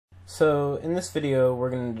So in this video we're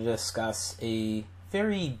going to discuss a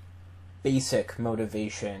very basic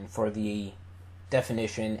motivation for the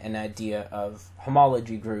definition and idea of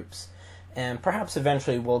homology groups, and perhaps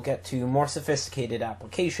eventually we'll get to more sophisticated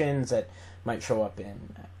applications that might show up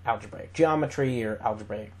in algebraic geometry or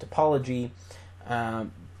algebraic topology,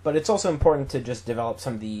 but it's also important to just develop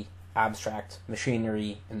some of the abstract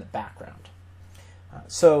machinery in the background.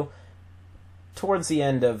 So towards the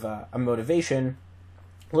end of a motivation,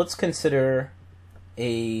 let's consider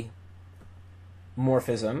a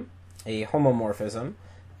morphism, a homomorphism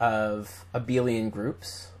of abelian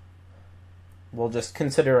groups. We'll just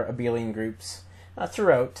consider abelian groups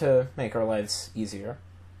throughout to make our lives easier.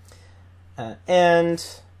 And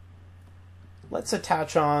let's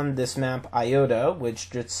attach on this map iota,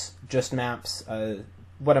 which just maps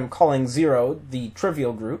what I'm calling 0, the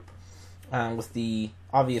trivial group, with the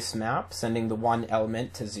obvious map sending the one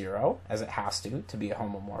element to 0, as it has to be a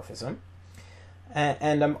homomorphism.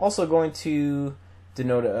 And I'm also going to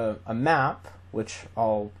denote a map, which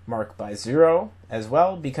I'll mark by 0 as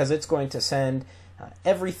well, because it's going to send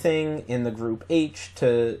everything in the group H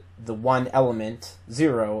to the one element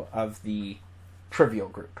 0 of the trivial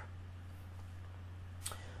group.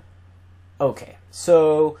 Okay,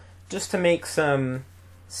 so just to make some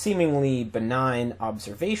seemingly benign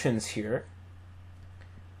observations here,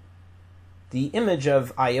 the image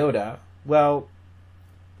of iota, well,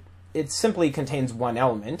 it simply contains one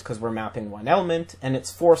element because we're mapping one element, and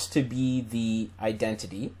it's forced to be the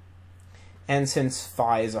identity. And since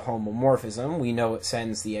phi is a homomorphism, we know it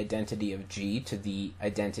sends the identity of G to the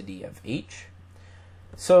identity of H.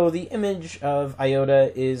 So the image of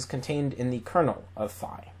iota is contained in the kernel of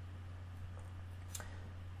phi.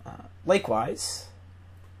 Likewise,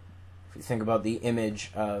 if we think about the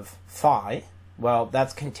image of phi, well,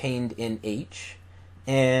 that's contained in H,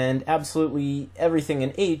 and absolutely everything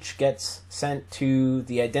in H gets sent to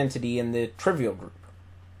the identity in the trivial group.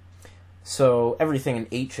 So everything in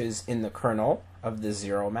H is in the kernel of the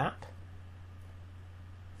 0 map.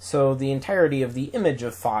 So the entirety of the image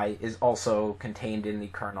of phi is also contained in the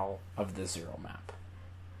kernel of the 0 map.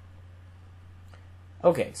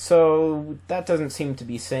 Okay, so that doesn't seem to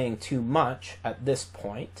be saying too much at this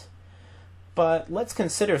point. But let's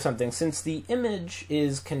consider something. Since the image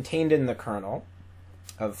is contained in the kernel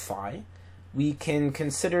of phi, we can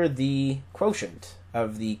consider the quotient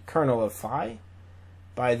of the kernel of phi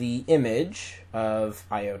by the image of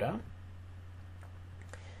iota.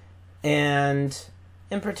 And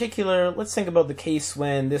in particular, let's think about the case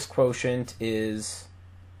when this quotient is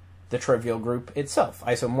the trivial group itself,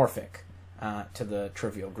 isomorphic to the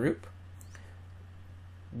trivial group.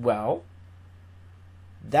 Well,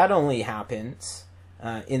 that only happens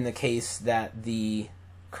in the case that the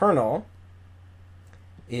kernel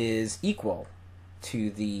is equal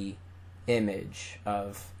to the image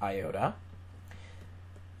of iota.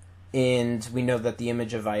 And we know that the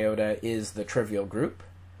image of iota is the trivial group.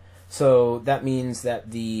 So that means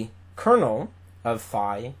that the kernel of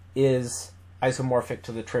phi is isomorphic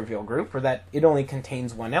to the trivial group, or that it only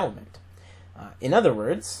contains one element. In other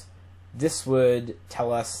words, this would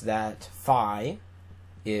tell us that phi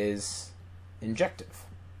is injective.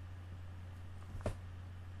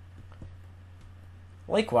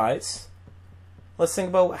 Likewise, let's think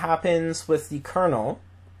about what happens with the kernel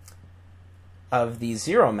of the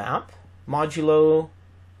 0 map modulo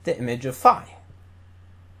the image of phi.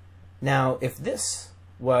 Now, if this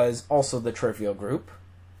was also the trivial group,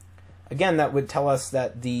 again, that would tell us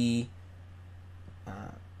that the,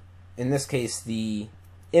 in this case, the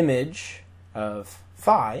image of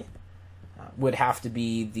phi would have to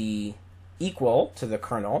be the equal to the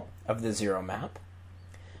kernel of the 0 map.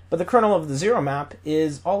 But the kernel of the 0 map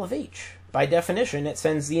is all of H. By definition, it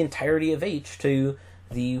sends the entirety of H to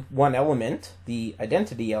the one element, the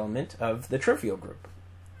identity element of the trivial group.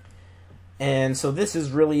 And so this is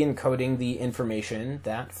really encoding the information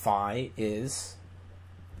that phi is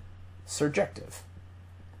surjective.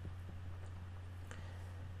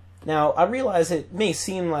 Now, I realize it may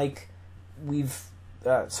seem like we've...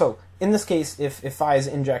 so, in this case, if phi is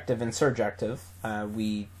injective and surjective,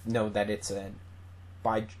 we know that it's a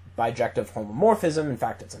bijective homomorphism. In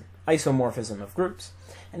fact, it's an isomorphism of groups.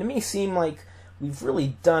 And it may seem like we've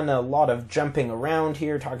really done a lot of jumping around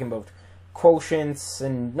here, talking about quotients,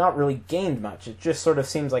 and not really gained much. It just sort of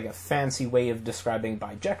seems like a fancy way of describing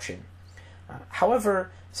bijection.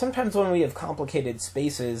 However, sometimes when we have complicated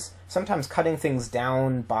spaces, sometimes cutting things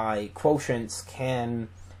down by quotients can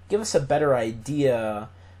give us a better idea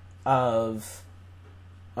of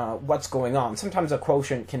what's going on. Sometimes a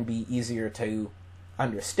quotient can be easier to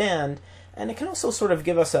understand, and it can also sort of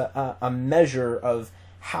give us a measure of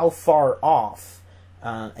how far off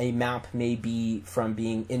a map may be from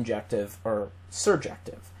being injective or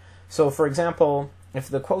surjective. So for example, if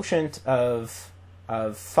the quotient of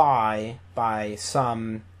phi by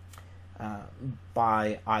some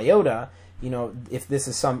by iota, if this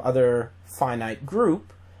is some other finite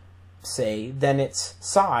group, say, then its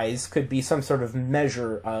size could be some sort of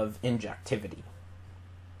measure of injectivity.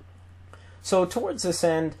 So towards this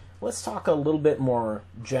end, let's talk a little bit more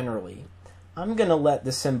generally. I'm going to let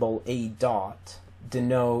the symbol a dot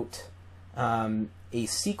denote a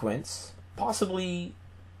sequence, possibly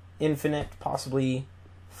infinite, possibly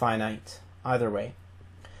finite, either way,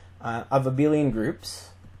 of abelian groups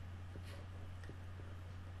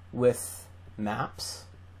with maps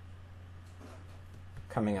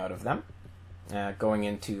coming out of them, going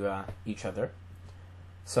into each other.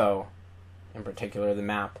 So, in particular, the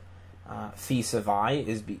map phi sub I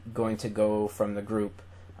is going to go from the group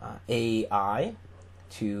AI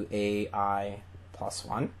to AI plus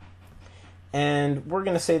 1. And we're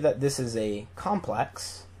going to say that this is a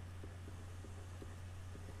complex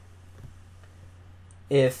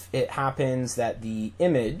if it happens that the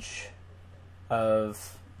image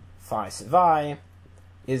of phi sub I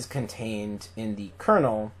is contained in the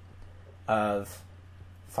kernel of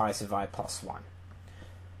phi sub I plus 1.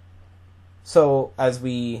 So, as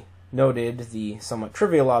we noted, the somewhat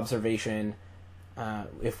trivial observation,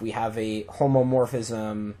 if we have a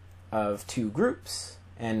homomorphism of two groups,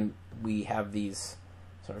 and we have these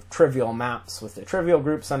sort of trivial maps with the trivial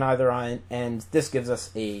groups on either end, this gives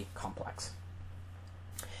us a complex.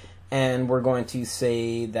 And we're going to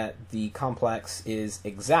say that the complex is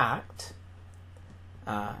exact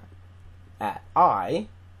at I,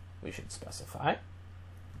 we should specify,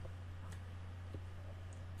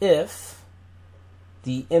 if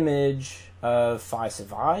the image of phi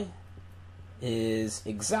sub I is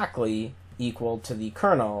exactly equal to the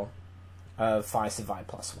kernel of phi sub I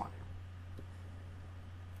plus 1.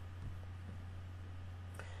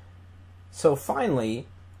 So finally,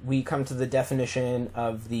 we come to the definition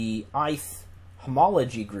of the ith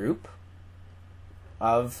homology group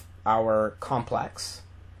of our complex.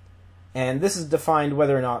 And this is defined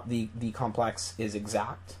whether or not the complex is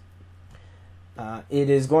exact. It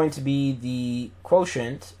is going to be the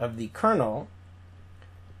quotient of the kernel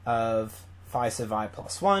of phi sub I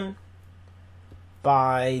plus 1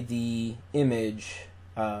 by the image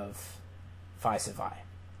of phi sub I.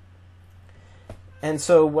 And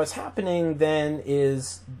so what's happening then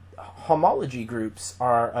is homology groups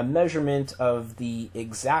are a measurement of the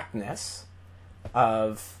exactness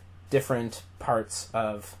of different parts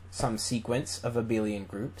of some sequence of abelian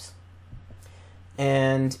groups.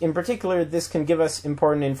 And in particular, this can give us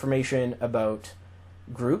important information about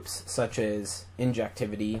groups such as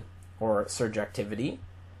injectivity or surjectivity.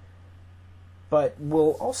 But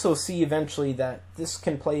we'll also see eventually that this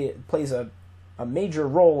can plays a major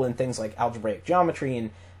role in things like algebraic geometry and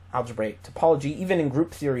algebraic topology. Even in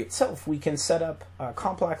group theory itself, we can set up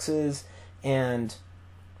complexes and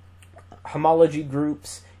homology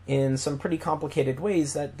groups in some pretty complicated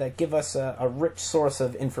ways that give us a rich source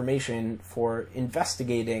of information for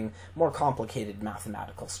investigating more complicated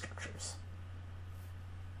mathematical structures.